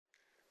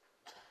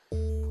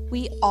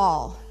We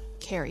all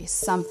carry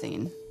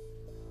something.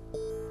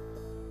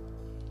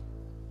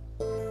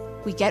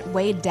 We get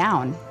weighed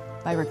down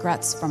by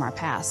regrets from our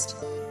past.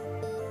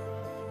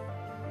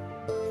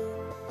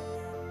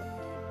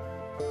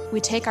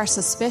 We take our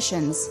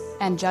suspicions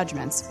and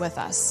judgments with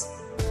us.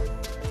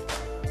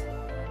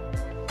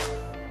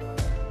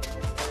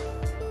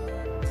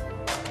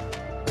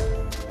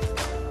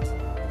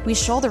 We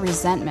shoulder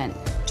resentment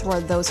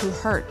toward those who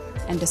hurt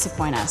and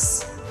disappoint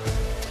us.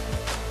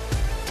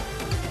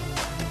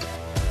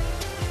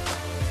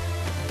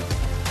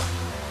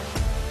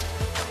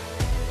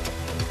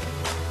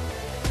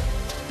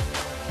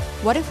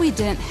 What if we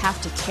didn't have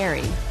to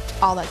carry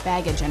all that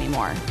baggage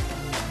anymore?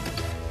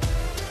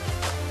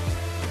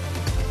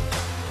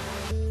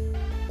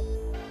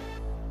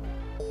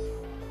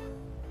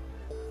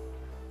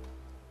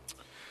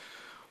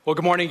 Well,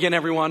 good morning again,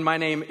 everyone. My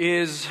name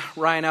is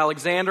Ryan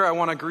Alexander. I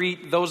want to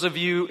greet those of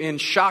you in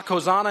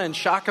Hosanna and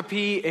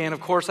Shakopee, and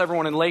of course,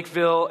 everyone in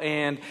Lakeville,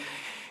 and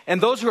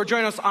those who are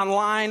joining us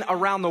online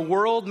around the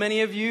world,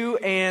 many of you,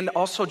 and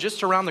also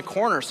just around the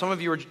corner. Some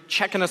of you are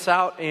checking us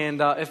out, and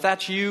if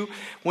that's you,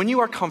 when you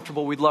are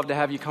comfortable, we'd love to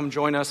have you come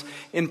join us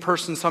in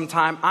person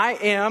sometime. I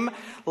am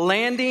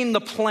landing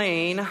the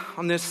plane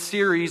on this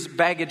series,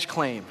 Baggage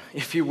Claim,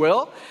 if you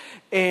will.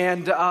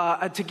 And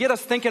to get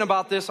us thinking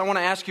about this, I want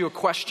to ask you a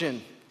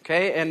question.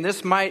 Okay, and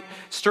this might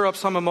stir up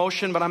some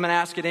emotion, but I'm going to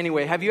ask it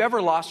anyway. Have you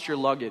ever lost your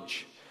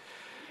luggage?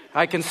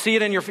 I can see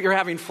it in you're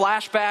having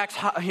flashbacks,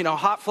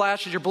 hot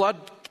flashes, your blood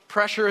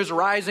pressure is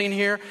rising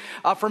here.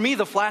 For me,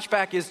 the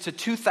flashback is to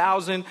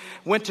 2000.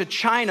 Went to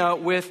China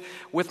with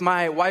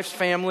my wife's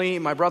family.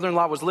 My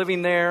brother-in-law was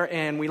living there,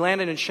 and we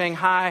landed in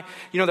Shanghai.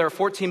 You know, there are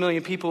 14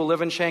 million people who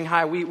live in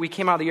Shanghai. We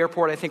came out of the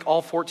airport. I think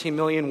all 14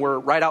 million were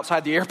right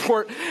outside the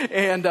airport,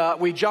 and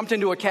we jumped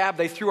into a cab.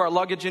 They threw our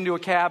luggage into a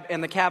cab,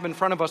 and the cab in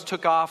front of us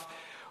took off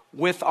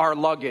with our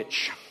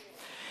luggage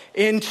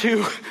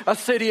into a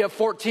city of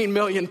 14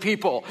 million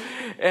people.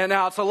 And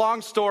now it's a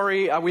long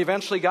story. We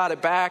eventually got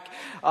it back.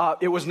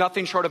 It was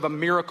nothing short of a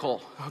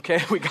miracle,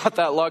 okay? We got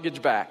that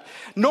luggage back.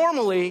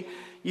 Normally,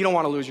 you don't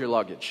want to lose your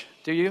luggage,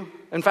 do you?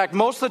 In fact,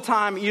 most of the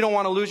time, you don't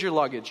want to lose your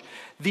luggage.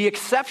 The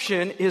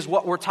exception is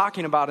what we're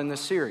talking about in this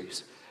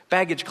series,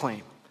 baggage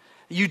claim.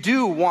 You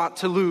do want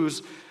to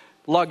lose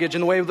luggage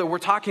in the way that we're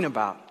talking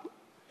about,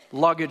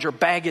 luggage or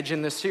baggage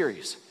in this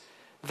series.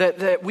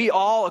 That we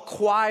all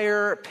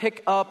acquire,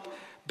 pick up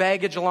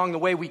baggage along the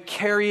way. We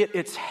carry it.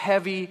 It's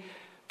heavy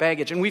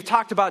baggage. And we've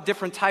talked about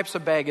different types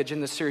of baggage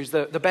in this series.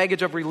 The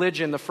baggage of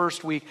religion the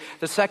first week.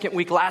 The second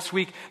week, last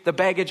week, the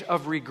baggage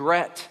of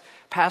regret.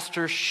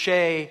 Pastor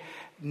Shay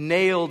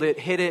nailed it,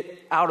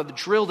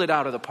 drilled it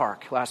out of the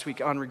park last week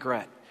on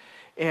regret.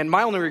 And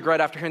my only regret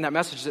after hearing that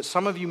message is that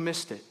some of you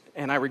missed it.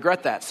 And I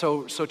regret that.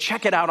 So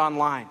check it out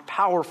online.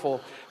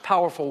 Powerful,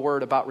 powerful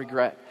word about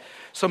regret.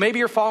 So maybe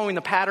you're following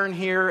the pattern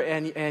here,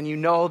 and you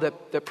know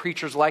that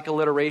preachers like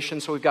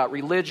alliteration. So we've got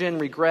religion,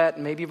 regret,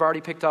 and maybe you've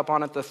already picked up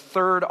on it. The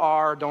third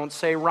R, don't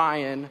say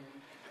Ryan,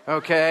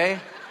 okay,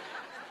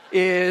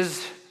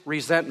 is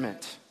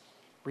resentment.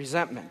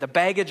 Resentment, the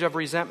baggage of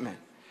resentment.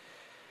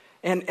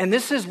 And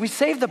this is, we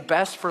save the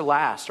best for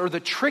last, or the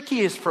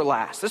trickiest for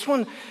last. This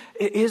one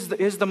is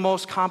the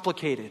most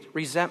complicated,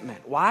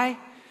 resentment. Why?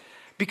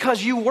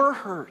 Because you were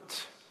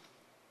hurt.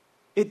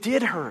 It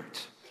did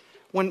hurt.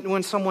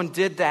 When someone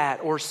did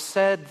that or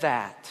said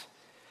that,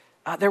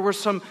 there were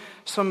some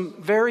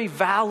very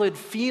valid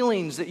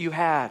feelings that you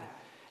had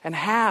and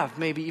have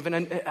maybe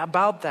even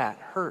about that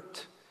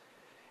hurt.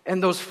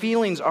 And those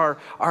feelings are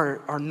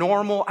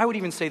normal. I would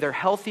even say they're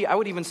healthy. I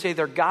would even say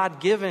they're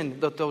God-given,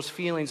 those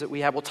feelings that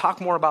we have. We'll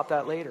talk more about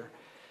that later.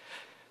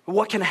 But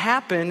what can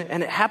happen,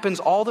 and it happens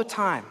all the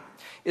time,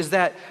 is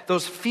that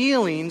those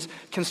feelings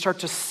can start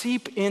to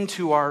seep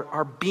into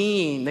our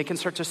being. They can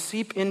start to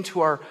seep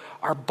into our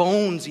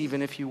bones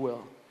even, if you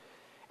will.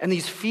 And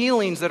these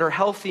feelings that are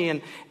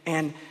healthy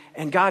and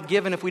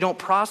God-given, if we don't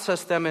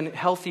process them in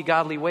healthy,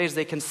 godly ways,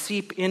 they can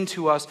seep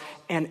into us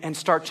and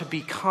start to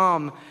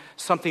become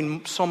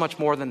something so much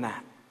more than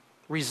that.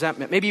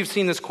 Resentment. Maybe you've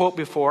seen this quote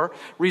before.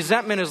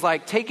 Resentment is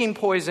like taking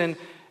poison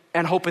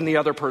and hoping the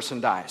other person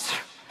dies.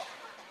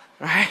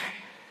 Right?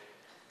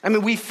 I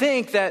mean, we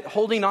think that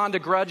holding on to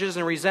grudges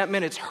and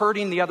resentment, it's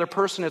hurting the other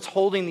person, it's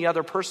holding the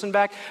other person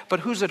back, but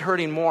who's it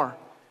hurting more?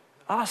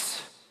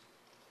 Us.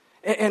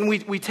 And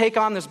we take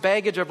on this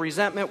baggage of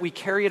resentment, we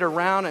carry it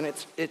around, and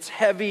it's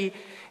heavy,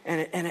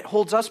 and it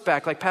holds us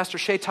back. Like Pastor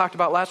Shay talked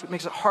about last week, it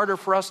makes it harder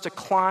for us to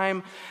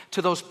climb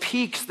to those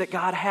peaks that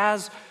God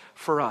has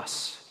for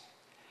us.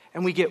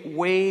 And we get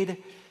weighed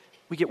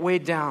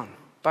down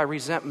by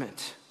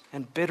resentment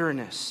and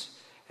bitterness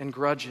and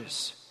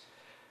grudges.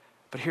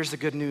 But here's the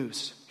good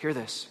news. Hear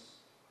this.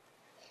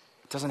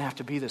 It doesn't have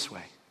to be this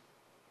way.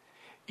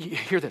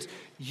 Hear this.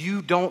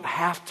 You don't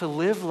have to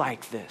live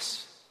like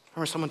this.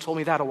 Remember someone told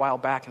me that a while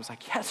back, and I was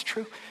like, yeah, it's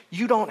true.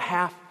 You don't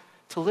have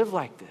to live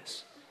like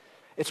this.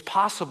 It's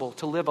possible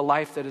to live a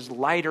life that is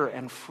lighter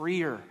and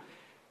freer.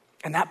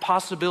 And that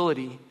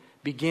possibility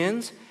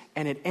begins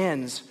and it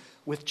ends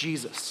with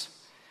Jesus.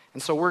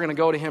 And so we're going to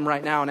go to him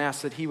right now and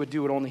ask that he would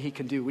do what only he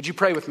can do. Would you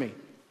pray with me?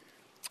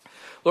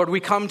 Lord,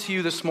 we come to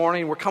you this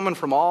morning. We're coming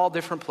from all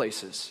different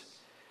places.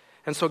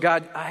 And so,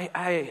 God,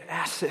 I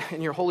ask that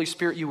in your Holy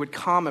Spirit you would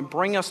come and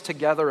bring us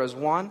together as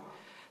one,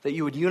 that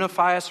you would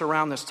unify us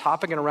around this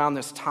topic and around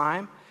this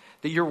time,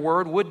 that your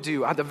word would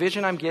do. The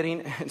vision I'm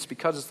getting, it's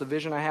because it's the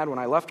vision I had when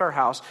I left our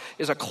house,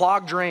 is a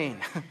clogged drain.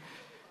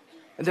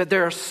 And that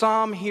there are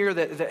some here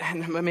that,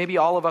 and maybe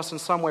all of us in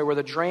some way, where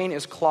the drain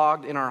is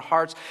clogged in our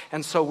hearts.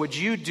 And so would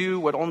you do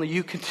what only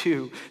you can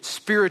do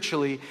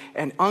spiritually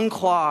and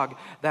unclog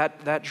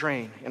that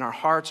drain in our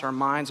hearts, our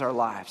minds, our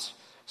lives,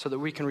 so that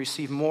we can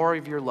receive more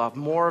of your love,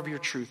 more of your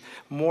truth,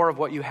 more of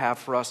what you have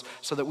for us,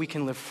 so that we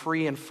can live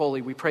free and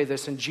fully. We pray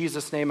this in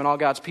Jesus' name, and all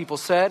God's people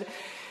said,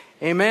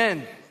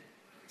 amen.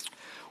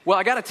 Well,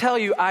 I got to tell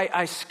you,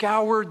 I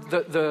scoured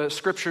the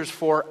scriptures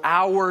for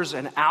hours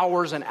and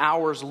hours and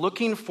hours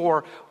looking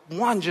for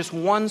just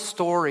one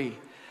story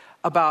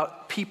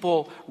about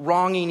people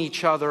wronging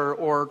each other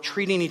or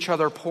treating each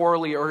other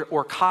poorly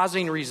or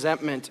causing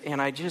resentment.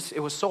 And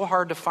it was so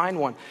hard to find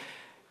one.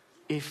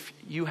 If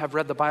you have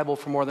read the Bible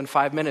for more than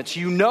 5 minutes,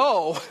 you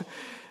know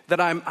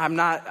that I'm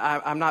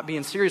not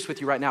being serious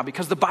with you right now,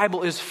 because the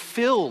Bible is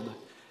filled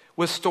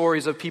with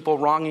stories of people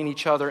wronging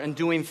each other and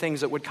doing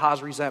things that would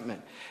cause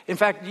resentment. In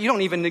fact, you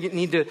don't even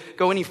need to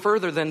go any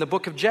further than the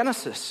book of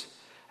Genesis.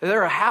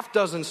 There are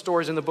 6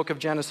 stories in the book of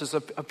Genesis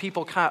of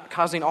people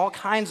causing all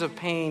kinds of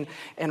pain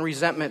and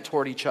resentment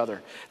toward each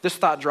other. This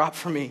thought dropped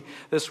for me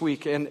this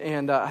week,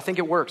 and I think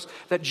it works.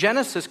 That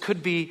Genesis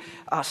could be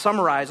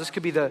summarized, this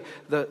could be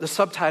the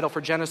subtitle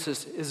for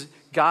Genesis, is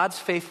God's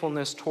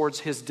faithfulness towards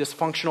his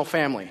dysfunctional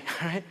family.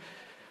 Right?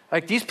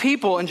 Like these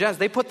people in Genesis,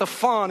 they put the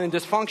fun in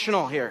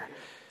dysfunctional here.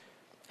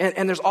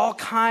 And there's all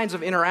kinds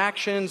of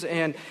interactions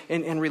and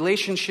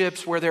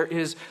relationships where there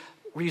is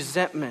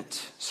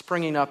resentment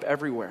springing up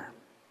everywhere.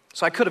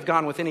 So I could have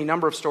gone with any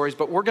number of stories,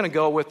 but we're going to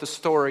go with the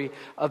story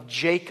of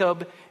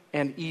Jacob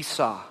and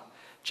Esau.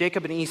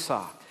 Jacob and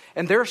Esau.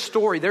 And their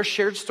story, their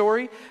shared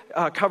story,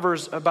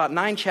 covers about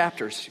 9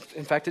 chapters.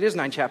 In fact, it is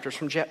 9 chapters,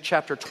 from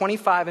chapter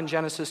 25 in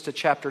Genesis to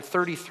chapter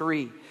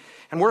 33.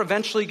 And we're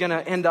eventually going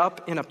to end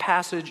up in a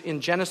passage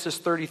in Genesis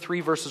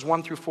 33, verses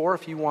 1 through 4.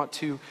 If you want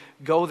to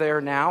go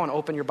there now and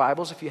open your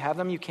Bibles, if you have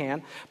them, you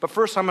can. But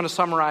first, I'm going to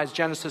summarize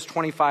Genesis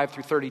 25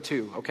 through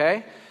 32,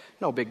 okay?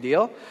 No big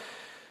deal.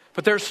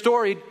 But their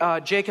story,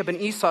 Jacob and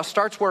Esau,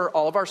 starts where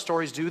all of our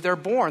stories do. They're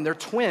born. They're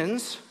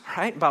twins,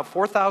 right? About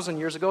 4,000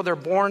 years ago, they're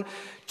born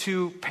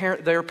to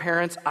their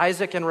parents,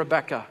 Isaac and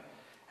Rebekah,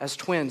 as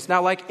twins.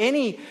 Now, like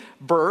any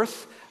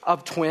birth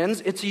of twins,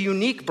 it's a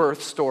unique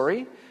birth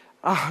story.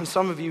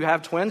 Some of you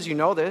have twins, you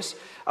know this.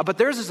 But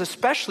theirs is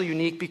especially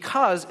unique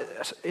because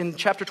in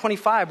chapter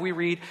 25 we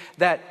read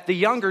that the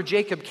younger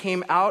Jacob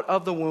came out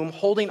of the womb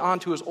holding on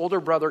to his older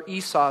brother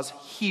Esau's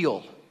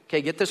heel.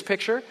 Okay, get this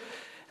picture?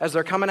 As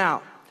they're coming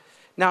out.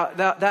 Now,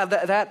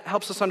 that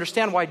helps us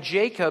understand why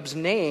Jacob's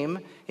name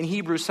in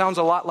Hebrew sounds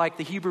a lot like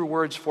the Hebrew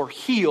words for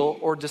heel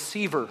or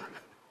deceiver,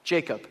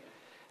 Jacob.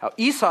 Now,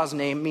 Esau's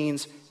name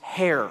means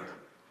hair.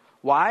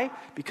 Why?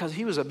 Because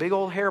he was a big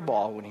old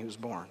hairball when he was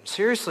born.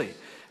 Seriously.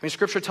 I mean,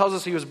 Scripture tells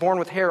us he was born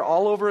with hair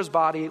all over his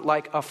body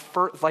like a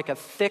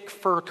thick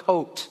fur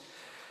coat.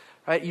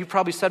 Right? You've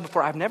probably said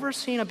before, I've never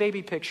seen a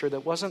baby picture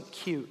that wasn't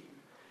cute.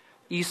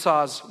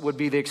 Esau's would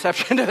be the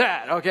exception to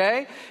that,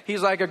 okay?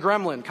 He's like a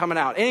gremlin coming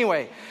out.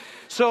 Anyway,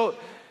 so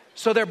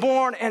they're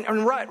born,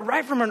 and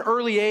right from an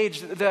early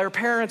age, their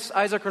parents,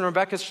 Isaac and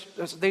Rebekah,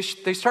 they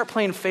start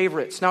playing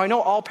favorites. Now, I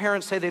know all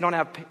parents say they don't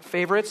have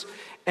favorites,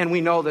 and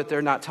we know that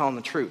they're not telling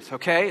the truth,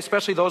 okay?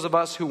 Especially those of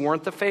us who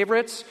weren't the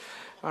favorites.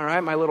 All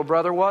right, my little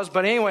brother was.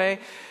 But anyway,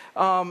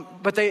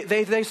 but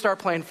they start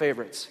playing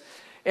favorites.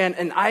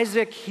 And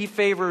Isaac, he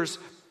favors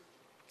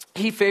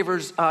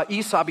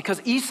Esau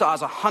because Esau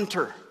is a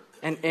hunter.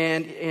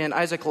 And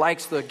Isaac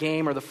likes the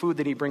game or the food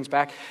that he brings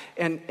back.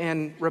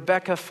 And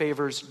Rebekah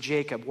favors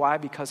Jacob. Why?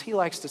 Because he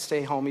likes to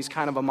stay home. He's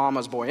kind of a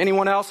mama's boy.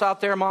 Anyone else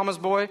out there, mama's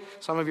boy?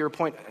 Some of you are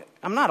pointing.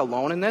 I'm not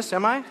alone in this,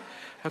 am I?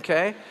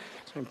 Okay.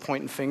 So I'm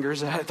pointing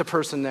fingers at the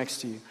person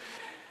next to you.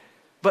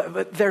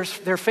 But they're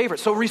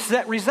favorites. So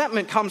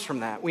resentment comes from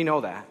that. We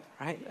know that,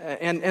 right?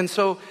 And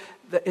so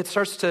it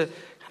starts to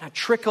kind of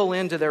trickle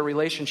into their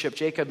relationship,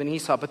 Jacob and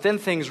Esau. But then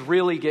things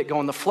really get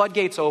going. The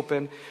floodgates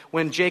open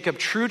when Jacob,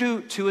 true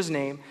to his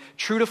name,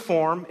 true to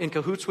form, in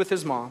cahoots with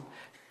his mom,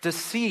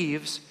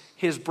 deceives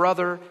his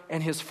brother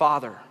and his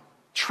father.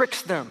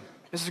 Tricks them.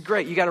 This is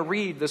great. You got to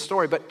read the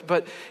story.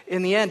 But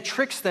in the end,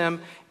 tricks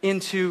them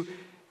into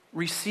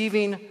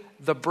receiving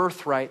the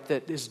birthright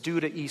that is due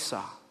to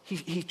Esau.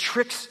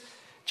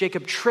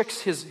 Jacob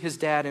tricks his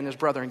dad and his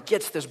brother and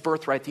gets this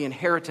birthright, the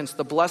inheritance,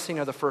 the blessing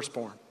of the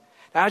firstborn.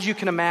 Now, as you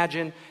can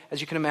imagine,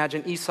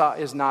 Esau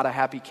is not a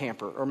happy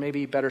camper, or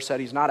maybe better said,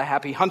 he's not a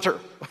happy hunter.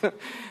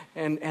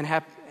 and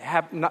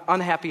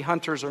unhappy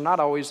hunters are not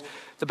always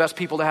the best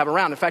people to have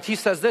around. In fact, he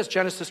says this,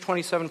 Genesis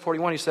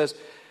 27:41, he says,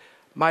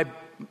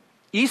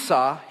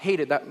 Esau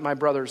hated, that my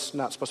brother's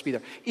not supposed to be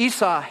there.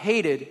 Esau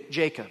hated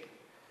Jacob.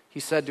 He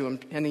said to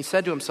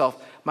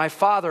himself, my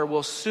father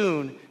will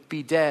soon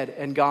be dead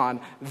and gone,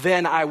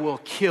 then I will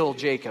kill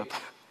Jacob.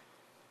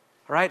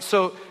 All right,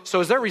 so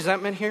is there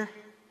resentment here?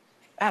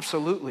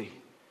 Absolutely.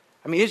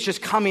 I mean, it's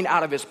just coming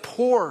out of his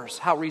pores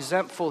how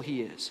resentful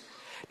he is.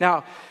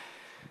 Now,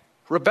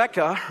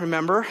 Rebecca,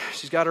 remember,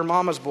 she's got her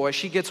mama's boy.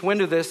 She gets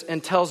wind of this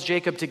and tells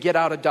Jacob to get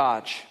out of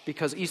Dodge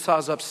because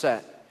Esau's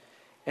upset.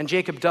 And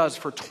Jacob does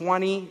for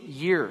 20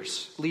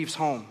 years, leaves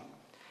home.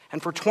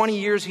 And for 20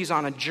 years, he's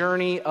on a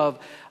journey of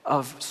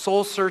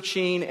soul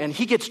searching, and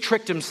he gets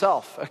tricked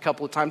himself a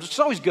couple of times, which is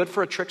always good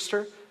for a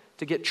trickster,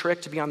 to get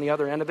tricked, to be on the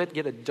other end of it,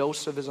 get a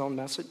dose of his own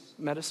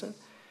medicine.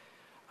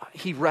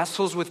 He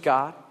wrestles with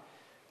God.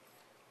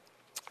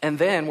 And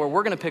then where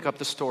we're going to pick up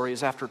the story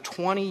is after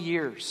 20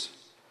 years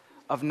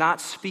of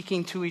not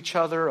speaking to each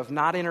other, of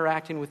not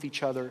interacting with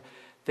each other,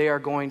 they are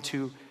going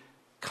to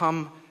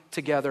come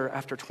together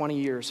after 20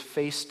 years,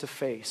 face to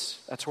face.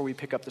 That's where we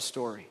pick up the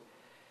story.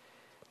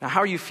 Now,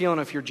 how are you feeling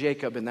if you're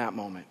Jacob in that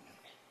moment?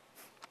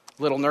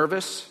 A little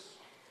nervous?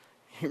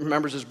 He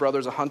remembers his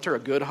brother's a hunter, a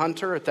good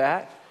hunter at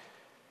that.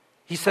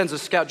 He sends a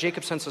scout,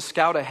 Jacob sends a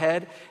scout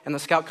ahead, and the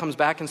scout comes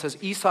back and says,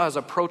 Esau is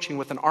approaching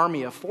with an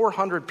army of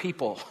 400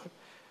 people.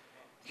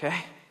 Okay?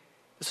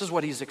 This is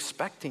what he's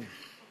expecting.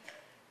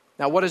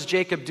 Now, what does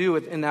Jacob do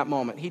in that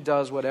moment? He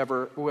does what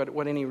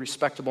any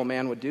respectable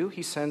man would do.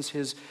 He sends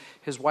his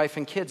wife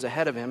and kids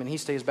ahead of him, and he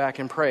stays back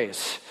and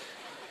prays.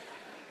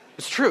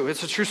 It's true.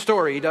 It's a true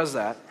story. He does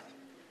that.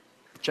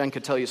 Jen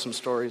could tell you some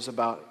stories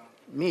about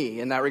me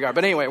in that regard.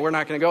 But anyway, we're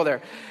not going to go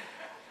there.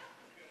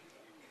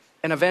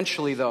 And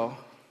eventually, though,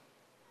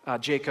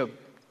 Jacob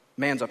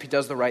mans up. He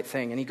does the right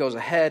thing, and he goes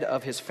ahead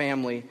of his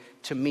family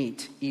to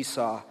meet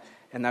Esau.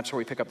 And that's where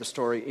we pick up the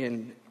story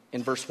in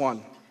verse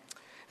 1.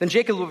 Then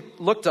Jacob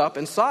looked up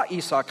and saw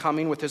Esau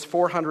coming with his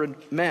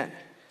 400 men.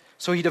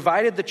 So he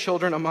divided the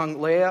children among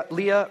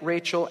Leah,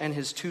 Rachel, and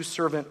his 2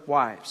 servant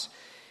wives.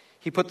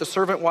 He put the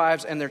servant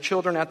wives and their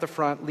children at the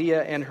front,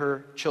 Leah and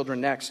her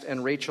children next,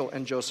 and Rachel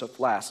and Joseph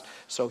last.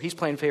 So he's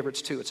playing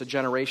favorites too. It's a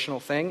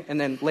generational thing.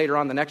 And then later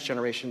on, the next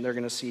generation, they're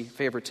going to see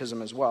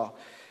favoritism as well.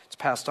 It's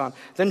passed on.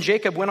 Then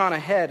Jacob went on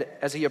ahead.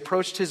 As he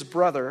approached his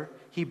brother,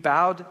 he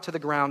bowed to the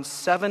ground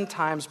 7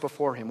 times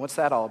before him. What's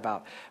that all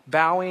about?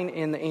 Bowing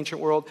in the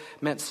ancient world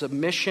meant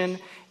submission,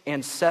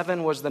 and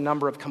 7 was the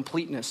number of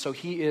completeness. So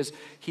he is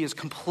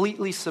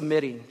completely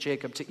submitting,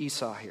 Jacob, to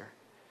Esau here.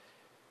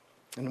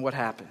 And what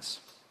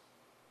happens?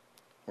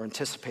 Or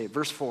anticipate.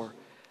 Verse 4.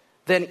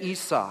 Then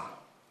Esau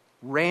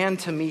ran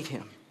to meet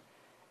him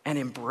and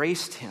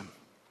embraced him,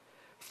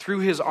 threw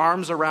his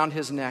arms around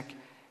his neck,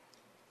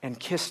 and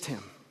kissed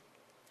him.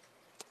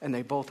 And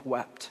they both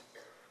wept.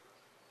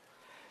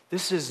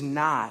 This is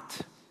not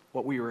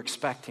what we were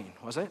expecting,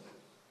 was it?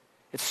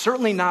 It's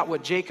certainly not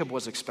what Jacob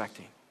was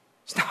expecting.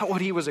 It's not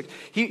what he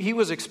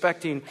was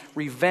expecting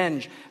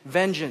revenge,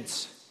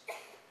 vengeance.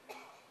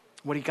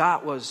 What he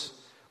got was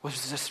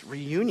this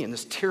reunion,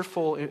 this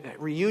tearful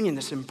reunion,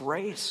 this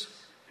embrace.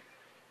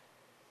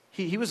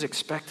 He was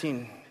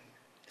expecting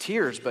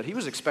tears, but he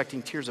was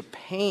expecting tears of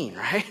pain,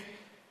 right?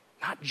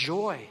 Not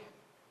joy.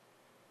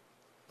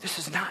 This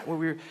is not what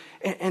we were...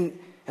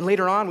 And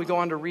later on, we go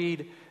on to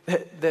read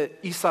that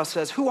Esau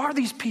says, who are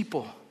these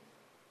people?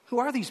 Who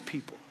are these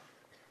people?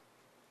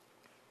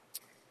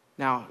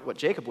 Now, what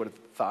Jacob would have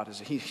thought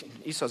is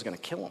Esau's going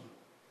to kill him.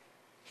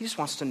 He just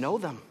wants to know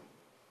them.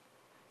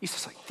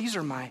 Esau's like, these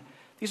are my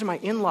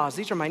in-laws.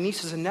 These are my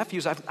nieces and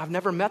nephews. I've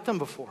never met them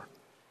before.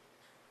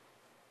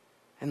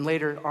 And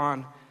later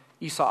on,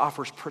 Esau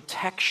offers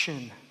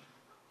protection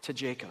to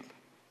Jacob.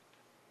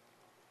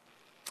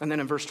 And then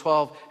in verse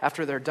 12,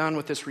 after they're done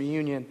with this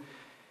reunion,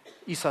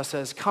 Esau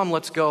says, come,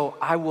 let's go.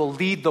 I will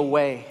lead the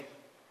way.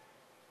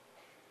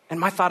 And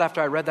my thought after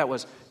I read that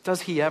was,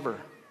 does he ever?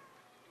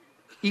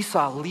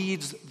 Esau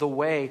leads the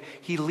way.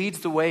 He leads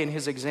the way in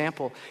his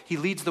example. He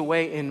leads the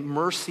way in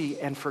mercy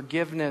and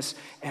forgiveness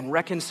and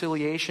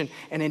reconciliation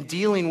and in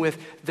dealing with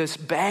this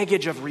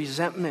baggage of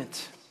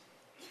resentment.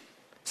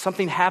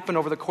 Something happened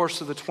over the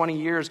course of the 20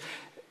 years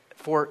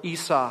for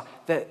Esau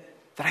that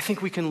I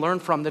think we can learn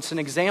from. That's an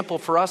example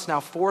for us now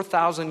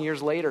 4,000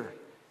 years later.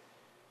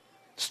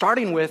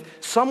 Starting with,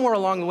 somewhere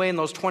along the way in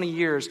those 20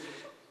 years,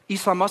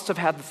 Esau must have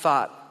had the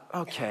thought,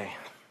 okay,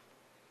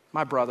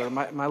 my brother,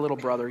 my little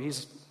brother,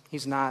 he's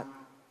not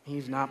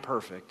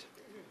perfect.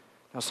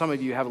 Now, some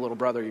of you have a little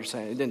brother, you're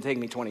saying, it didn't take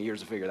me 20 years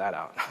to figure that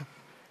out.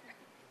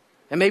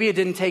 And maybe it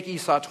didn't take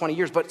Esau 20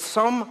 years, but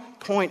some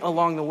point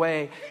along the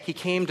way, he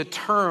came to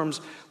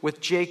terms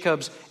with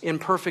Jacob's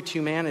imperfect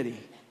humanity.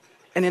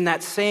 And in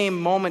that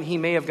same moment, he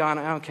may have gone,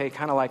 okay,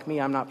 kind of like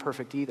me, I'm not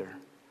perfect either.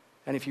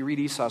 And if you read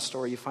Esau's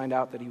story, you find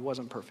out that he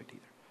wasn't perfect either.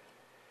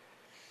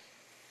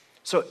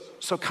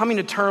 So coming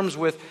to terms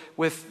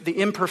with the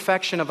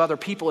imperfection of other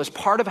people is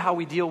part of how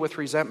we deal with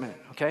resentment,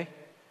 okay?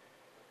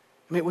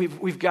 I mean,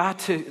 we've got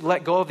to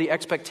let go of the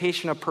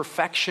expectation of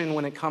perfection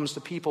when it comes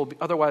to people.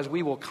 Otherwise,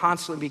 we will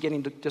constantly be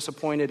getting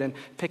disappointed and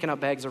picking up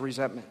bags of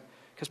resentment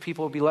because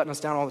people will be letting us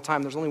down all the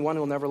time. There's only one who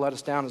will never let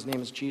us down. His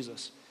name is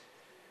Jesus.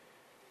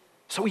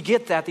 So we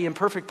get that, the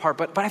imperfect part,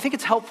 but I think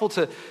it's helpful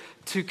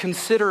to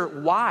consider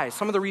why,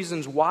 some of the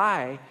reasons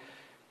why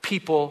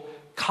people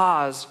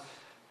cause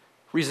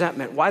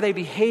resentment, why they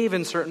behave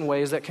in certain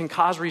ways that can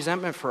cause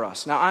resentment for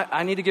us. Now,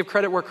 I need to give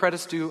credit where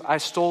credit's due. I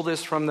stole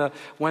this from the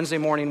Wednesday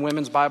morning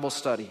women's Bible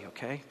study,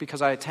 okay?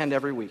 Because I attend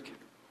every week.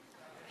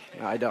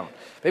 No, I don't.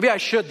 Maybe I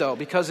should, though,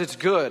 because it's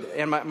good,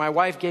 and my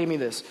wife gave me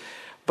this.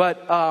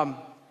 But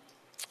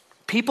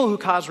people who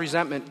cause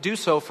resentment do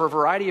so for a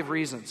variety of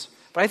reasons.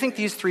 But I think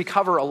these three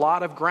cover a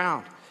lot of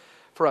ground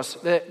for us.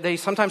 They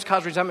sometimes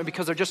cause resentment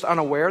because they're just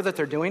unaware that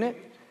they're doing it.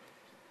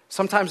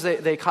 Sometimes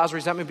they cause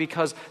resentment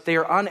because they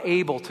are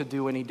unable to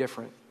do any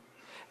different.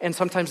 And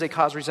sometimes they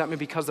cause resentment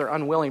because they're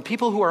unwilling.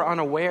 People who are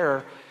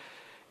unaware,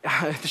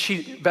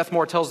 Beth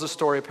Moore tells this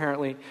story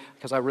apparently,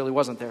 because I really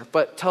wasn't there,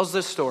 but tells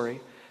this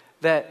story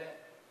that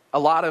a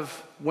lot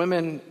of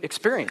women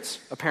experience,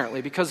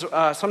 apparently, because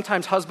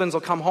sometimes husbands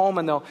will come home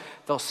and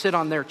they'll sit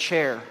on their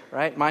chair,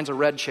 right? Mine's a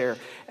red chair,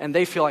 and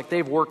they feel like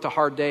they've worked a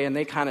hard day and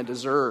they kind of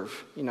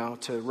deserve,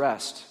 to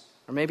rest.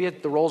 Or maybe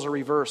the roles are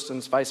reversed and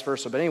it's vice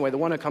versa. But anyway, the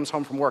one who comes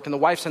home from work and the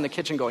wife's in the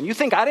kitchen going, "You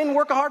think I didn't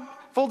work a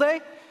full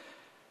day?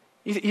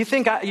 You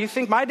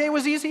think my day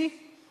was easy?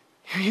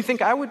 You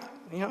think I would,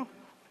 you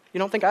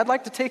don't think I'd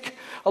like to take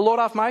a load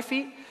off my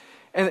feet?"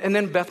 And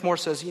then Beth Moore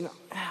says,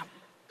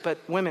 "But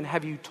women,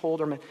 have you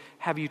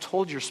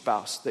told your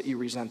spouse that you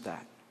resent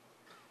that?"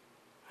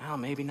 Well,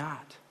 maybe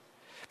not.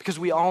 Because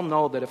we all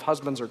know that if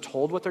husbands are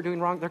told what they're doing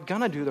wrong, they're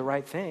going to do the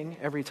right thing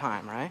every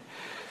time, right?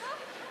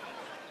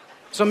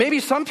 So maybe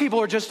some people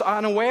are just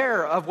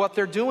unaware of what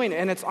they're doing,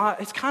 and it's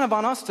kind of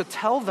on us to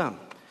tell them.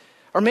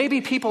 Or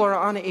maybe people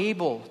are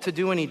unable to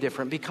do any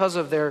different because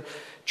of their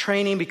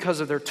training,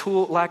 because of their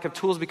lack of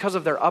tools, because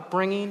of their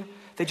upbringing.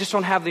 They just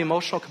don't have the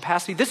emotional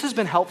capacity. This has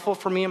been helpful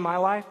for me in my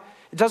life.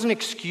 It doesn't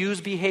excuse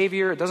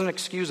behavior. It doesn't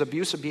excuse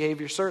abusive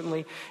behavior,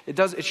 certainly.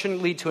 It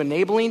shouldn't lead to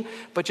enabling,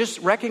 but just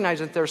recognize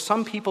that there are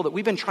some people that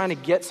we've been trying to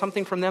get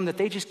something from them that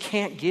they just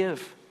can't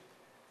give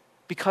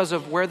because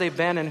of where they've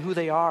been and who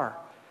they are.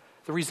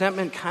 The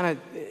resentment kind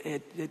of,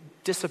 it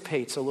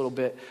dissipates a little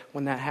bit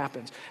when that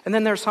happens. And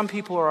then there are some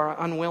people who are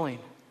unwilling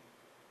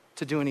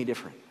to do any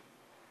different.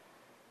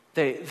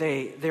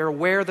 They're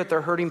aware that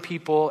they're hurting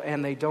people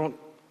and they don't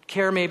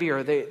care maybe,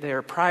 or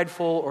they're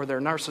prideful, or they're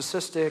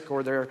narcissistic,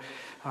 or they're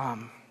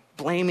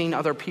blaming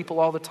other people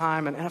all the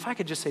time. And if I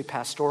could just say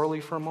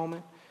pastorally for a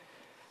moment,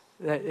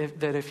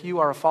 that if you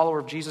are a follower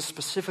of Jesus,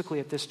 specifically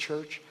at this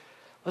church,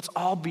 let's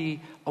all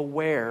be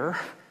aware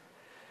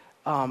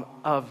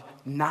of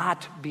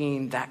not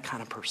being that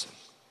kind of person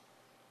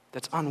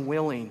that's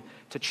unwilling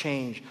to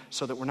change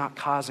so that we're not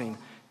causing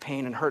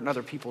pain and hurt in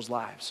other people's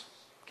lives.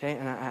 Okay?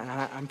 And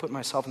I'm putting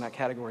myself in that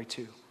category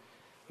too.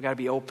 We've got to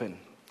be open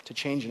to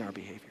changing our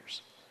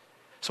behaviors.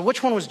 So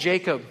which one was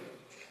Jacob?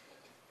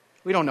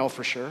 We don't know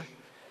for sure.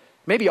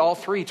 Maybe all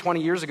three.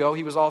 20 years ago,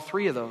 he was all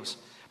three of those.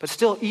 But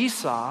still,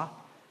 Esau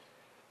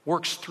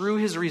works through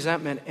his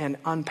resentment and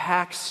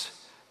unpacks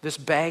this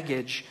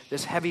baggage,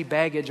 this heavy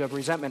baggage of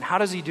resentment. How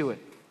does he do it?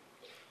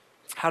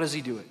 How does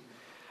he do it?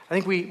 I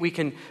think we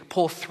can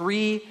pull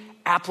three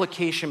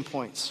application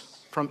points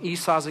from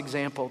Esau's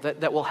example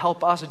that will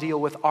help us deal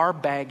with our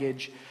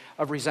baggage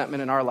of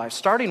resentment in our life.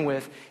 Starting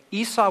with,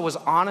 Esau was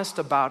honest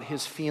about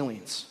his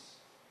feelings.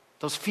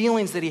 Those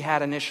feelings that he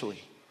had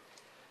initially.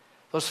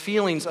 Those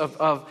feelings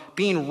of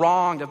being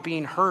wronged, of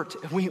being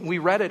hurt. We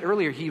read it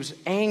earlier. He was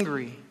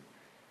angry.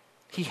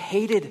 He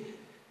hated.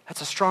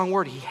 That's a strong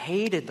word. He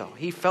hated, though.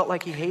 He felt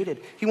like he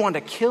hated. He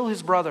wanted to kill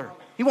his brother.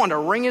 He wanted to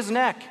wring his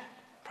neck.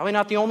 Probably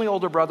not the only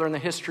older brother in the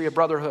history of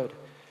brotherhood,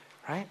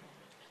 right?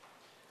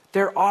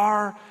 There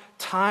are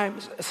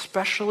times,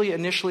 especially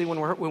initially,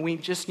 when we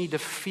just need to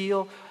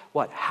feel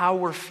how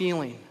we're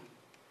feeling.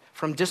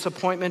 From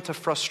disappointment to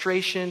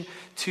frustration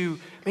to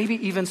maybe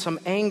even some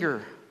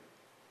anger.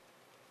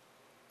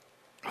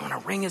 I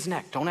want to wring his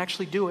neck. Don't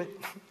actually do it,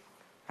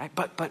 right?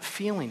 But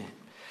feeling it.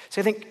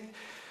 So I think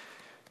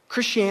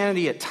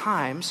Christianity at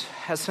times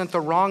has sent the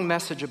wrong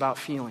message about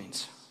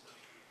feelings.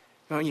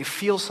 When you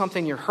feel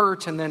something, you're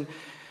hurt, and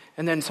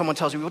then someone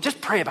tells you, well, just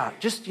pray about it.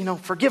 Just,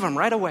 forgive them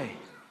right away.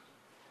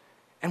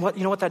 And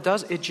what that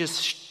does? It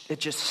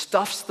just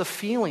stuffs the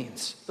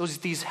feelings.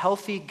 These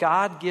healthy,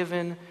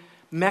 God-given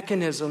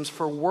mechanisms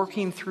for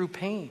working through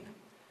pain.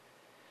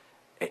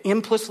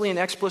 Implicitly and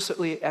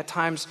explicitly at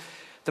times,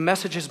 the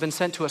message has been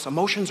sent to us,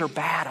 emotions are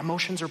bad,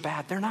 emotions are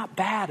bad. They're not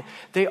bad.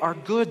 They are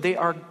good.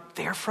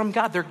 They're from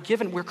God. They're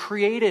given. We're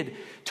created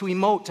to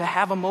emote, to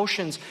have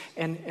emotions,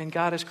 and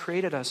God has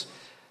created us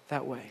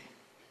that way.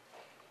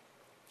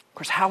 Of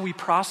course, how we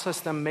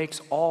process them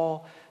makes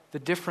all the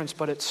difference,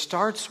 but it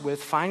starts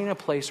with finding a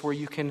place where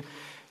you can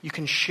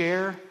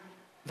share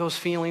those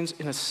feelings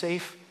in a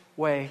safe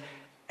way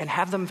and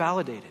have them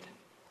validated.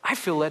 I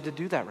feel led to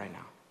do that right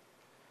now.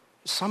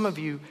 Some of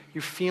you're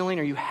feeling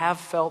or you have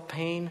felt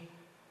pain,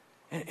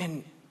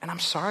 and I'm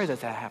sorry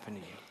that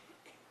happened to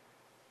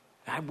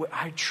you.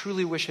 I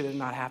truly wish it had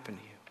not happened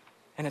to you.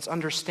 And it's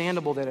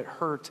understandable that it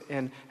hurt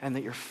and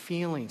that you're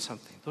feeling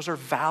something. Those are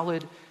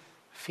valid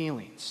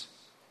feelings.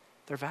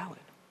 They're valid.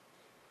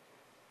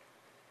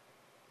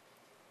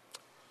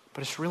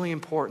 But it's really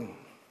important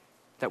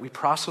that we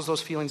process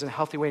those feelings in a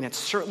healthy way, and it's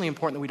certainly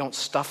important that we don't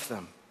stuff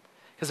them.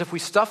 Because if we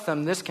stuff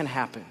them, this can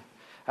happen.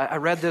 I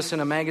read this in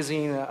a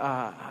magazine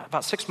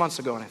about 6 months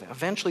ago, and I thought,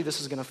 eventually this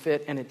is going to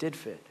fit, and it did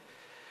fit.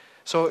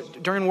 So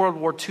during World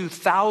War II,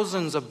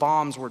 thousands of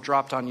bombs were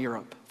dropped on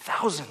Europe.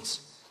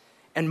 Thousands.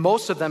 And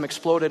most of them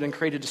exploded and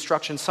created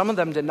destruction. Some of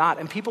them did not.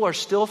 And people are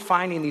still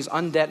finding these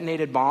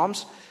undetonated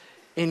bombs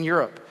in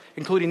Europe,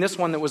 including this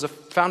one that was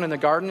found in the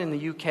garden in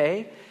the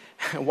UK.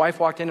 A wife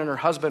walked in and her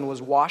husband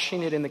was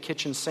washing it in the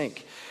kitchen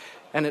sink.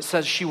 And it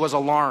says she was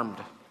alarmed.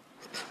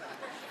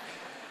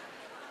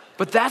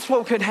 But that's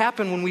what could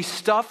happen when we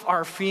stuff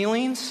our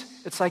feelings.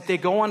 It's like they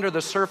go under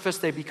the surface,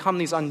 they become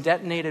these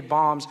undetonated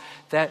bombs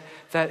that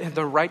at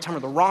the right time or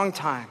the wrong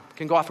time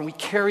can go off, and we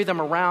carry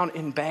them around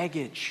in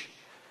baggage.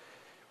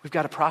 We've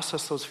got to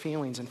process those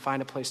feelings and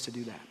find a place to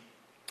do that.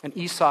 And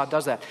Esau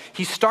does that.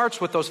 He starts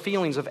with those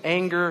feelings of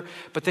anger,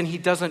 but then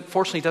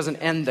fortunately doesn't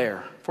end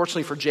there.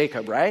 Fortunately for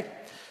Jacob, right?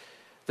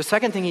 The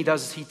second thing he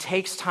does is he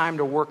takes time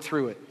to work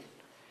through it.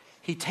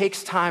 He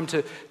takes time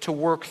to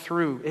work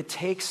through. It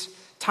takes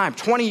time.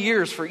 20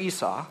 years for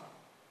Esau.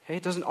 Okay?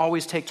 It doesn't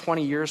always take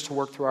 20 years to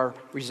work through our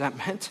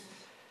resentment.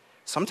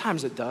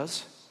 Sometimes it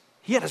does.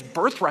 He had his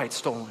birthright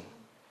stolen.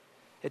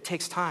 It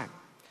takes time.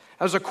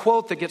 There's a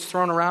quote that gets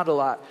thrown around a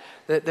lot,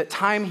 that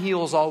time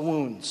heals all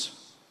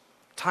wounds.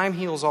 Time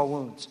heals all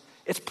wounds.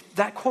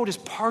 That quote is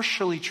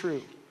partially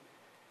true.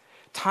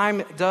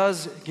 Time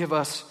does give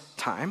us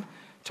time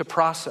to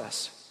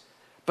process.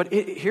 But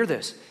hear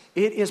this.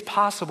 It is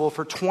possible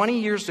for 20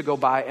 years to go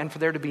by and for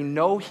there to be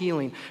no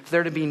healing, for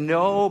there to be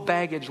no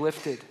baggage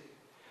lifted.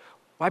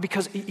 Why?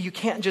 Because you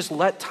can't just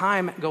let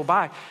time go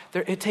by.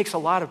 It takes a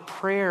lot of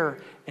prayer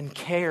and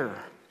care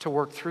to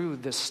work through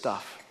this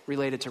stuff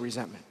related to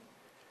resentment.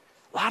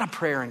 A lot of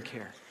prayer and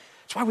care.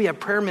 That's why we have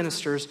prayer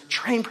ministers,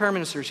 trained prayer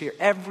ministers here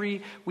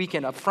every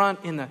weekend up front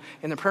in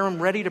the prayer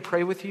room ready to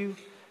pray with you.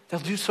 They'll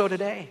do so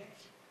today.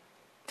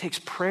 It takes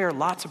prayer,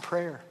 lots of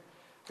prayer.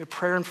 We have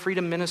prayer and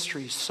freedom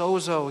ministries,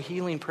 Sozo,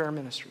 healing prayer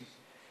ministry,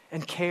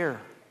 and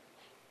care,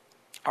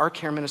 our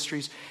care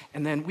ministries.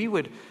 And then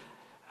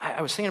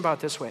I was thinking about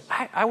it this way.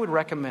 I would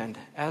recommend,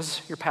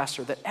 as your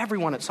pastor, that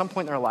everyone at some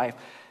point in their life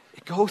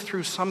go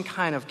through some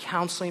kind of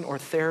counseling or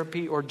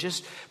therapy or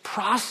just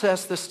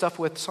process this stuff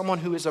with someone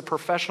who is a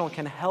professional and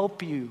can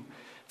help you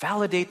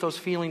validate those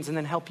feelings and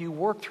then help you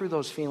work through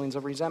those feelings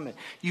of resentment.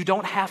 You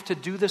don't have to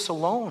do this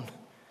alone.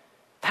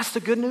 That's the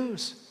good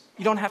news.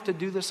 You don't have to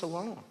do this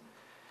alone.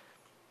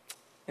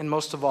 And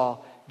most of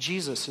all,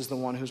 Jesus is the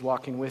one who's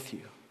walking with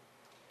you.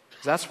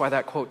 That's why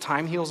that quote,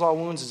 time heals all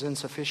wounds, is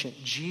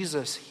insufficient.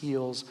 Jesus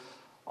heals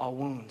all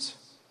wounds.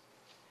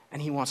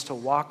 And he wants to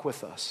walk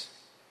with us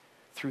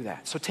through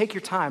that. So take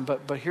your time,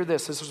 but hear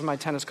this. This was my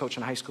tennis coach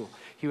in high school.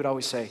 He would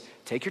always say,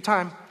 take your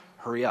time,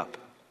 hurry up.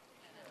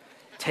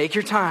 Take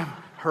your time,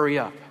 hurry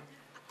up.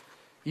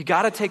 You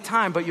got to take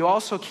time, but you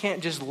also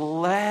can't just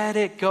let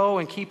it go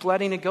and keep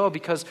letting it go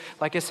because,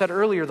 like I said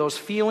earlier, those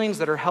feelings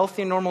that are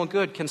healthy and normal and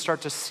good can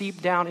start to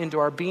seep down into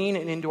our being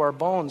and into our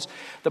bones.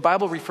 The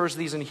Bible refers to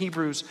these in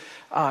Hebrews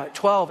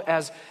 12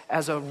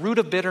 as a root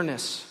of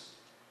bitterness.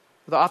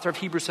 The author of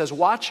Hebrews says,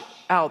 watch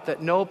out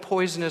that no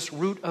poisonous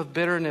root of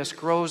bitterness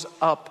grows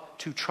up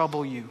to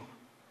trouble you.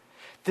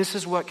 This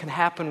is what can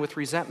happen with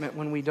resentment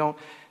when we don't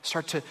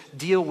start to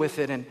deal with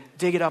it and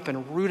dig it up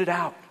and root it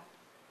out.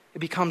 It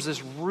becomes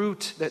this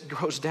root that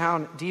grows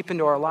down deep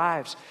into our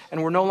lives.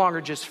 And we're no longer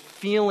just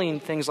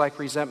feeling things like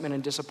resentment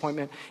and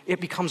disappointment.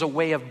 It becomes a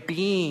way of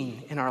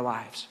being in our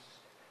lives.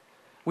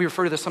 We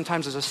refer to this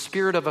sometimes as a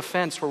spirit of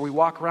offense, where we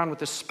walk around with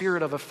the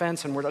spirit of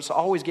offense and we're just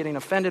always getting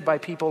offended by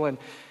people and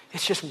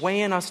it's just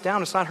weighing us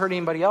down. It's not hurting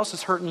anybody else,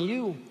 it's hurting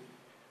you.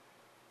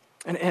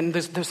 And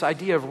this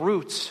idea of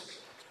roots,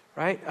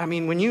 right? I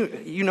mean, when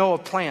you know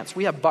of plants,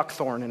 we have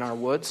buckthorn in our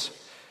woods.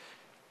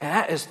 And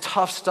that is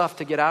tough stuff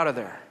to get out of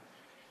there.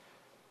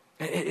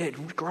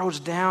 It grows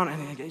down.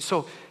 And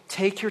so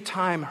take your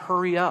time,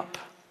 hurry up,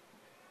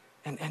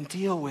 and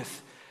deal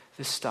with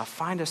this stuff.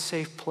 Find a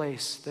safe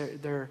place.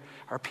 There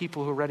are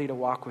people who are ready to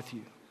walk with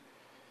you.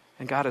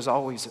 And God is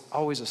always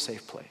a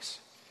safe place.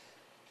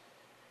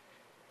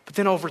 But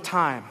then over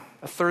time,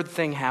 a third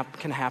thing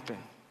can happen.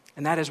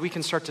 And that is we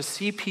can start to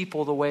see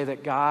people the way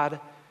that God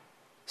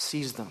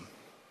sees them.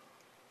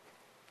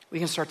 We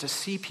can start to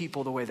see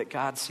people the way that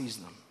God sees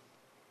them.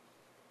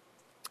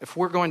 If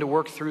we're going to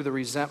work through the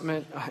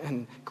resentment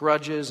and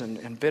grudges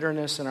and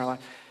bitterness in our life,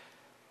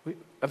 we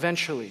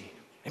eventually,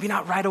 maybe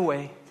not right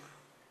away,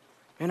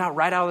 maybe not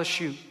right out of the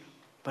chute,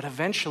 but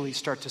eventually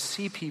start to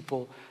see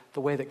people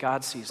the way that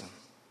God sees them.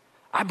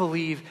 I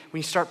believe when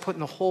you start putting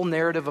the whole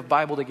narrative of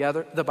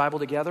the Bible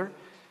together,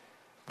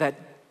 that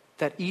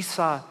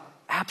Esau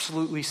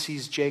absolutely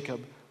sees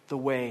Jacob the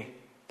way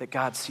that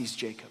God sees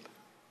Jacob.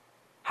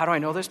 How do I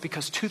know this?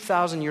 Because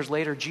 2,000 years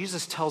later,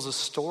 Jesus tells a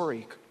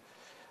story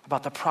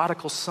about the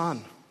prodigal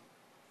son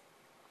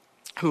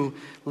who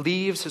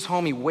leaves his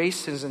home, he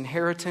wastes his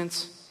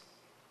inheritance,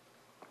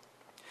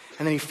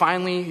 and then he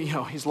finally,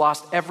 he's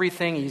lost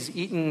everything, he's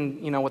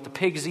eaten, what the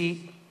pigs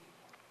eat,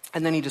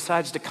 and then he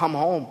decides to come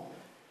home.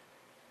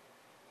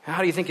 And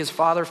how do you think his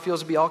father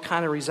feels? To be all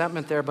kind of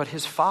resentment there, but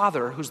his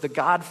father, who's the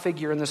God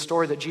figure in the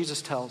story that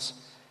Jesus tells,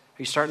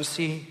 are you starting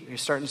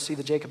to see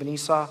the Jacob and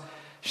Esau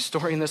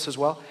story in this as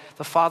well?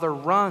 The father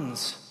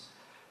runs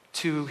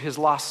to his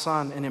lost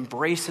son and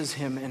embraces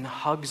him and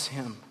hugs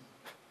him.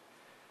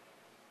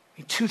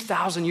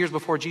 2,000 years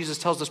before Jesus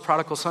tells this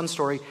prodigal son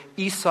story,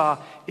 Esau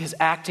is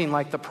acting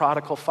like the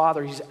prodigal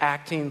father. He's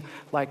acting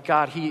like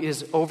God. He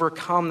is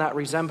overcome that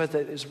resentment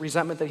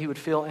that he would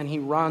feel, and he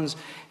runs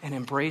and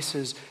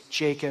embraces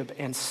Jacob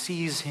and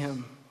sees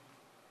him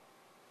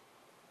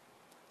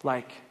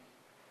like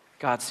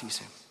God sees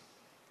him.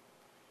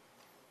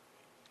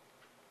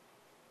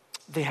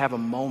 They have a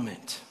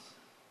moment.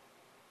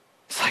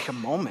 It's like a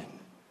moment.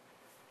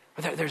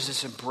 There's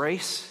this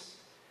embrace,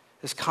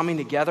 this coming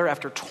together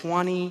after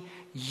 20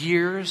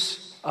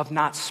 years of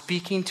not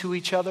speaking to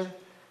each other.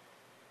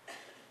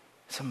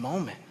 It's a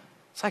moment.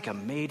 It's like a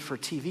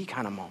made-for-TV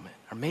kind of moment,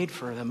 or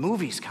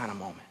made-for-the-movies kind of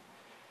moment.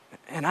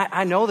 And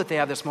I know that they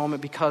have this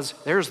moment because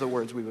there's the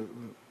words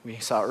we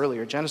saw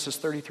earlier, Genesis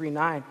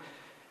 33:9.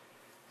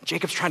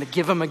 Jacob's trying to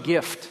give him a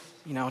gift,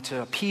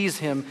 to appease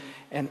him,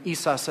 and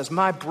Esau says,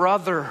 "My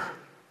brother,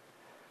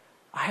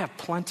 I have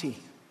plenty.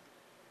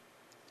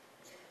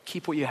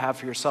 Keep what you have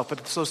for yourself." But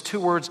it's those two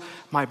words,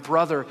 "my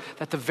brother,"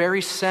 at the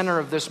very center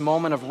of this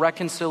moment of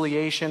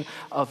reconciliation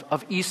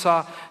of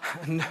Esau,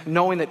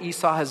 knowing that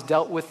Esau has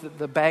dealt with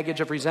the baggage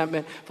of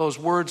resentment, those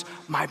words,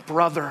 "my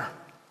brother."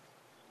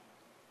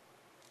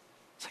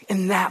 It's like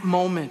in that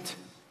moment,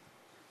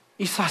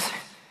 Esau,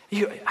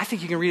 I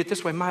think you can read it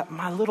this way,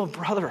 my little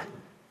brother,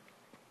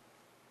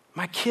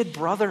 my kid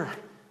brother.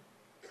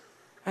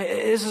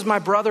 This is my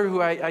brother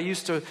who I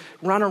used to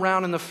run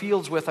around in the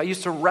fields with. I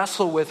used to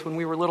wrestle with when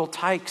we were little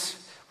tykes,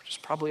 which is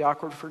probably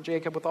awkward for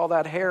Jacob with all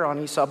that hair on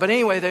Esau. But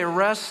anyway, they're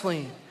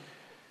wrestling.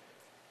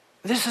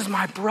 This is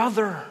my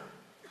brother.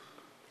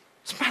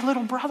 It's my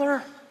little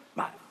brother.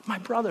 My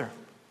brother.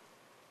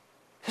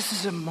 This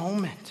is a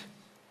moment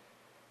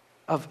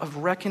of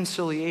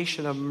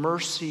reconciliation, of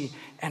mercy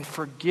and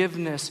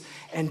forgiveness,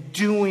 and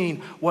doing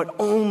what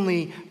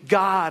only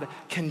God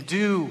can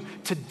do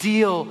to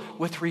deal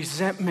with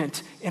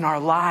resentment in our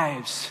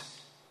lives.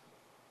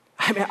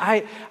 I mean,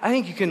 I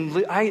think you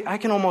can. I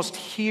can almost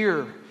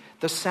hear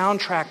the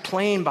soundtrack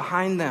playing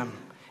behind them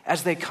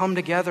as they come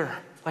together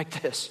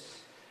like this.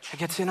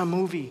 Like it's in a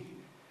movie.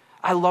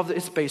 I love that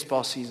it's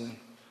baseball season.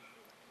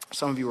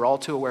 Some of you are all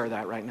too aware of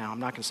that right now. I'm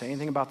not going to say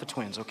anything about the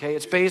Twins. Okay,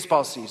 it's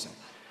baseball season.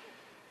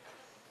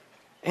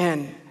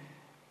 And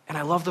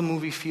I love the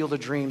movie Field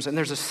of Dreams. And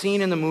there's a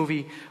scene in the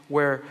movie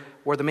where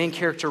the main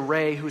character,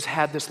 Ray, who's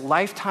had this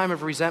lifetime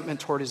of resentment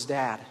toward his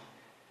dad.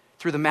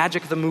 Through the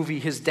magic of the movie,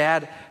 his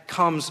dad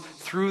comes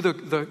through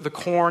the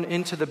corn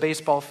into the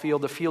baseball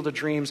field, the Field of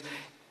Dreams,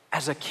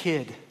 as a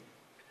kid.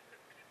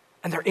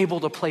 And they're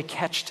able to play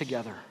catch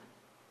together.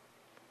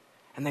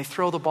 And they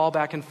throw the ball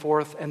back and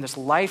forth, and this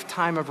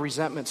lifetime of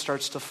resentment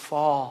starts to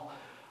fall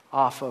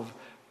off of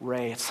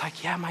Ray. It's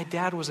like, yeah, my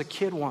dad was a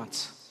kid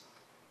once.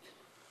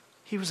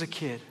 He was a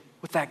kid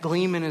with that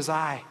gleam in his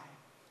eye.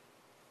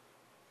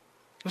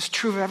 It's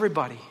true of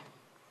everybody.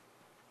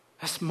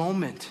 This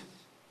moment.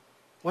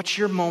 What's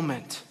your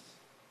moment?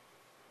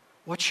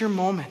 What's your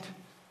moment?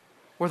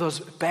 Where those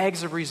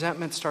bags of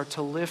resentment start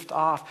to lift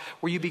off,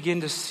 where you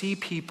begin to see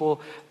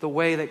people the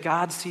way that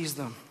God sees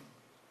them.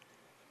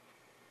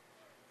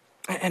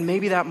 And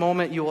maybe that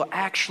moment you will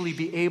actually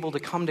be able to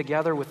come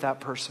together with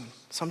that person.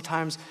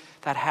 Sometimes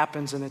that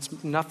happens and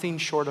it's nothing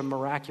short of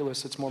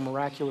miraculous. It's more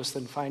miraculous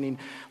than finding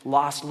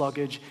lost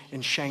luggage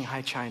in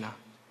Shanghai, China.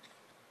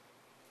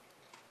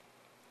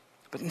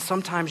 But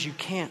sometimes you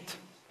can't,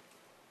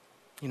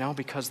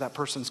 because that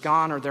person's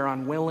gone or they're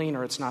unwilling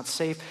or it's not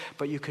safe.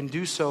 But you can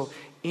do so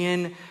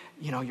in,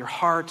 your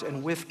heart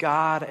and with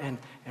God and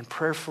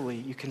prayerfully.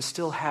 You can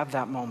still have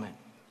that moment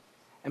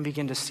and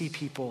begin to see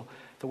people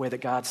the way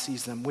that God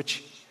sees them,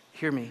 which,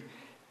 hear me,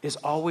 is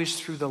always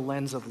through the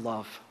lens of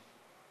love.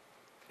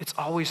 It's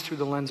always through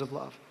the lens of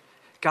love.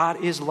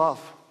 God is love.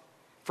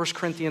 1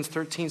 Corinthians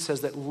 13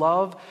 says that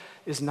love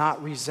is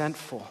not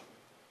resentful.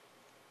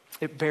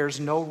 It bears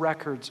no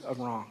records of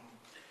wrong.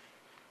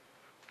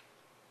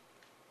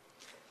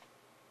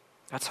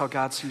 That's how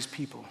God sees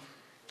people.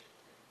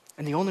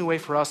 And the only way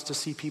for us to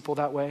see people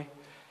that way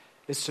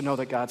is to know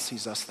that God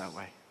sees us that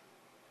way.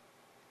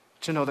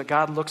 To know that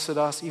God looks at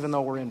us even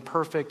though we're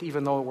imperfect,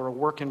 even though we're a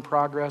work in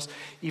progress,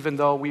 even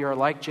though we are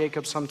like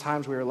Jacob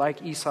sometimes, we are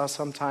like Esau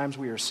sometimes,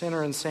 we are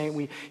sinner and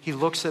saint. He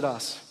looks at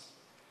us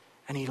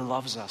and he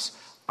loves us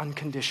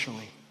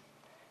unconditionally.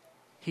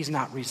 He's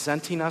not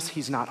resenting us.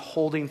 He's not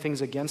holding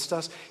things against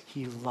us.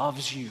 He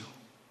loves you.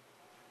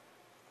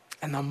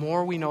 And the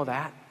more we know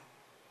that,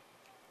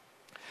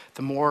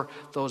 the more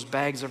those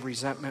bags of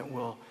resentment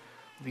will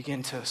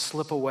begin to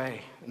slip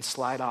away and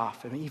slide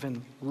off and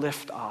even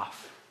lift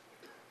off.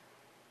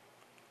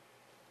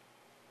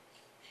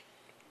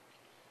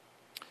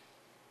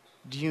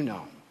 Do you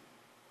know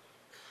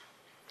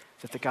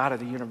that the God of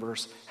the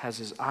universe has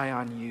his eye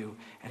on you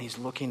and he's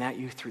looking at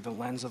you through the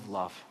lens of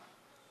love?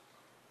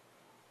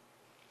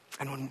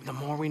 And the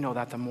more we know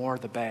that, the more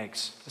the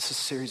bags. This is a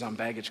series on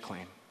baggage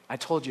claim. I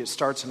told you it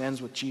starts and ends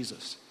with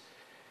Jesus.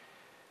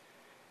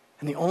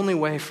 And the only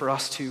way for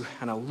us to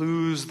kind of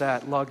lose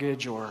that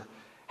luggage or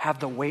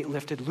have the weight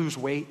lifted, lose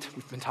weight,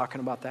 we've been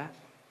talking about that,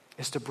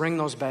 is to bring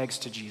those bags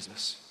to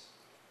Jesus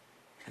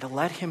and to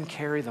let him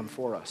carry them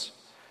for us.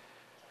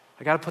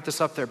 I got to put this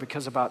up there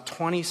because about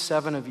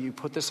 27 of you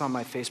put this on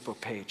my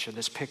Facebook page,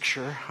 this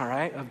picture, all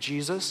right, of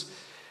Jesus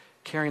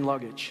carrying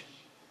luggage.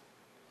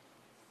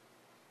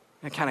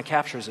 It kind of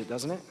captures it,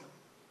 doesn't it?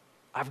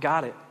 I've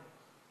got it.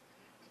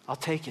 I'll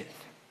take it.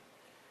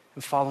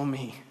 And follow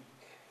me.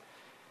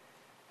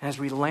 As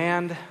we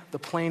land the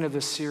plane of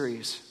this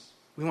series,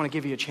 we want to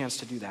give you a chance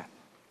to do that.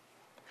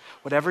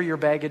 Whatever your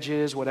baggage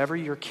is, whatever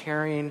you're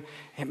carrying,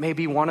 it may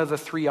be one of the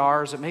 3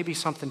 R's, it may be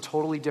something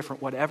totally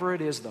different. Whatever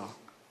it is, though,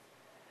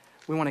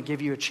 we want to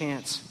give you a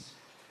chance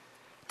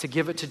to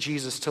give it to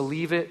Jesus, to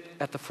leave it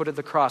at the foot of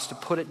the cross, to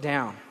put it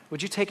down.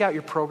 Would you take out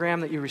your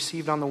program that you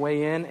received on the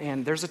way in?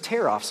 And there's a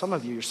tear off. Some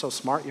of you, you're so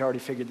smart, you already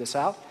figured this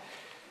out.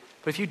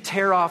 But if you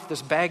tear off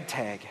this bag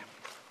tag,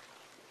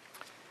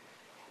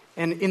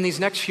 and in these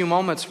next few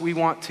moments, we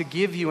want to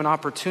give you an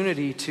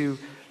opportunity to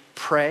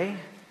pray,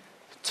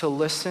 to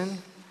listen,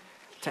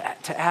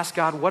 to ask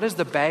God, what is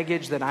the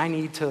baggage that I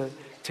need to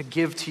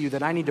give to you,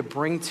 that I need to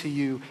bring to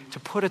you, to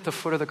put at the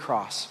foot of the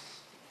cross?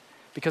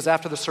 Because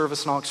after the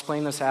service, and I'll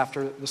explain this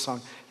after the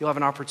song, you'll have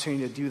an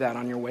opportunity to do that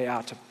on your way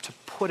out, to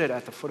put it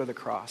at the foot of the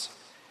cross.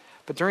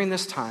 But during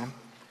this time,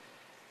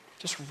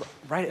 just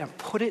write it down.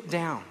 Put it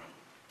down.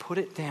 Put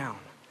it down.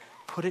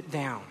 Put it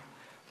down.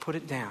 Put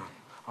it down.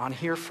 On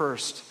here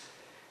first,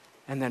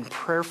 and then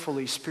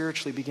prayerfully,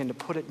 spiritually begin to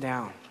put it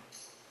down.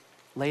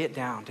 Lay it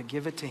down, to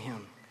give it to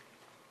him.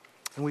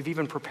 And we've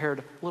even prepared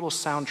a little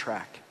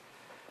soundtrack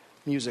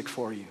music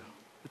for you,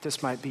 that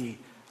this might be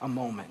a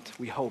moment.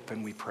 We hope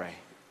and we pray.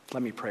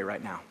 Let me pray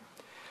right now.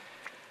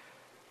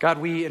 God,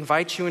 we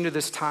invite you into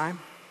this time.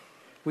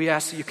 We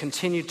ask that you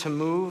continue to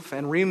move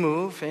and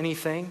remove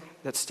anything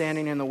that's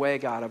standing in the way,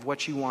 God, of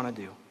what you want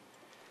to do.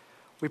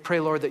 We pray,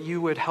 Lord, that you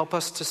would help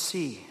us to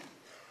see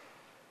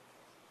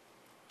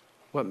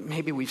what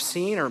maybe we've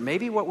seen or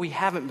maybe what we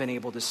haven't been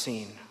able to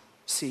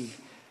see.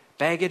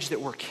 Baggage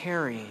that we're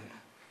carrying,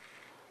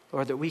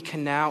 Lord, that we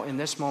can now in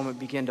this moment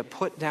begin to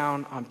put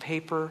down on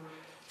paper,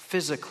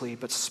 physically,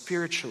 but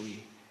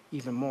spiritually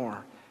even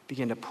more.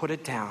 Begin to put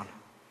it down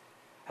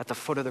at the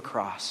foot of the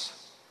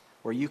cross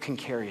where you can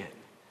carry it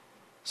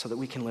so that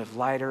we can live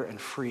lighter and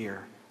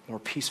freer, more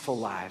peaceful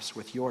lives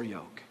with your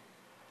yoke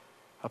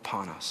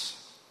upon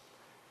us.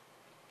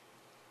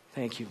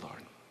 Thank you,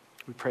 Lord.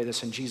 We pray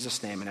this in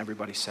Jesus' name, and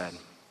everybody said,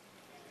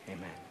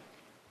 amen.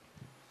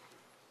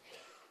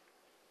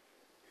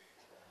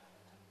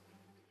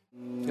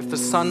 If the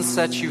Son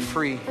sets you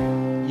free,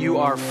 you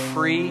are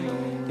free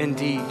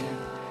indeed.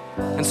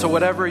 And so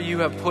whatever you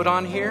have put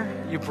on here,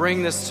 you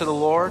bring this to the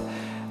Lord,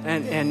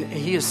 and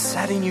he is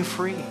setting you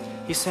free.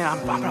 He's saying,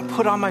 I'm going to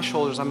put on my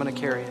shoulders, I'm going to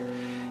carry it.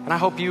 And I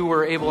hope you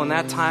were able in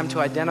that time to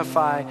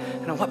identify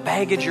what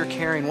baggage you're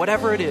carrying,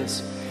 whatever it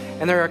is.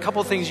 And there are a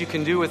couple things you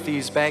can do with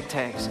these bag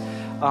tags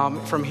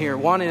from here.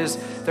 One is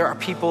there are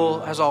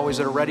people, as always,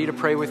 that are ready to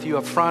pray with you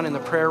up front in the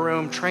prayer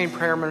room, trained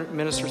prayer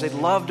ministers. They'd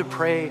love to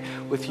pray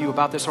with you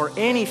about this or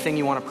anything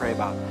you want to pray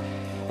about.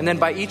 And then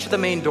by each of the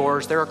main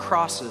doors, there are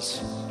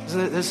crosses.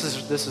 This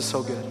is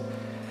so good.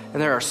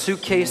 And there are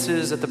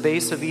suitcases at the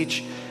base of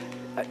each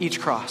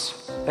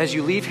cross. As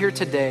you leave here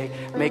today,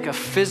 make a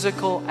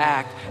physical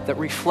act that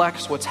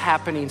reflects what's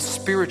happening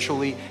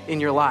spiritually in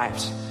your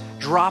lives.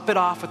 Drop it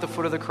off at the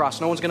foot of the cross.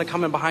 No one's going to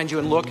come in behind you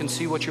and look and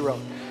see what you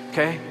wrote.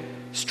 Okay?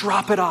 Just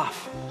drop it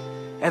off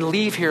and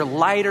leave here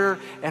lighter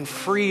and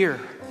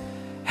freer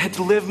and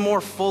live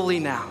more fully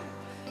now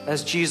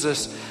as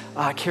Jesus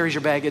carries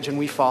your baggage and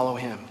we follow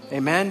him.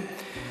 Amen?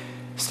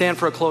 Stand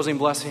for a closing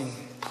blessing,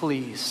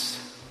 please.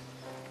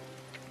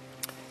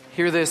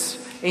 Hear this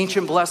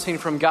ancient blessing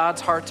from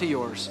God's heart to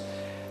yours.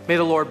 May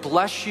the Lord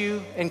bless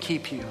you and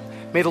keep you.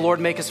 May the Lord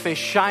make his face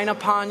shine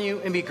upon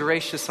you and be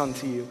gracious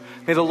unto you.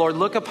 May the Lord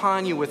look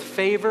upon you with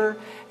favor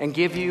and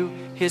give you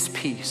his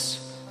peace.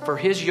 For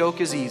his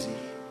yoke is easy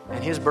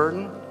and his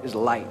burden is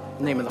light.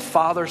 In the name of the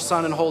Father,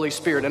 Son, and Holy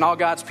Spirit. And all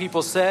God's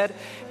people said,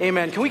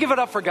 amen. Can we give it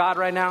up for God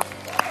right now?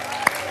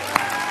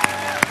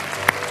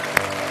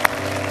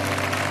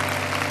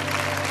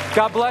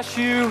 God bless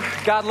you.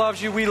 God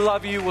loves you. We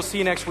love you. We'll see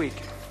you next week.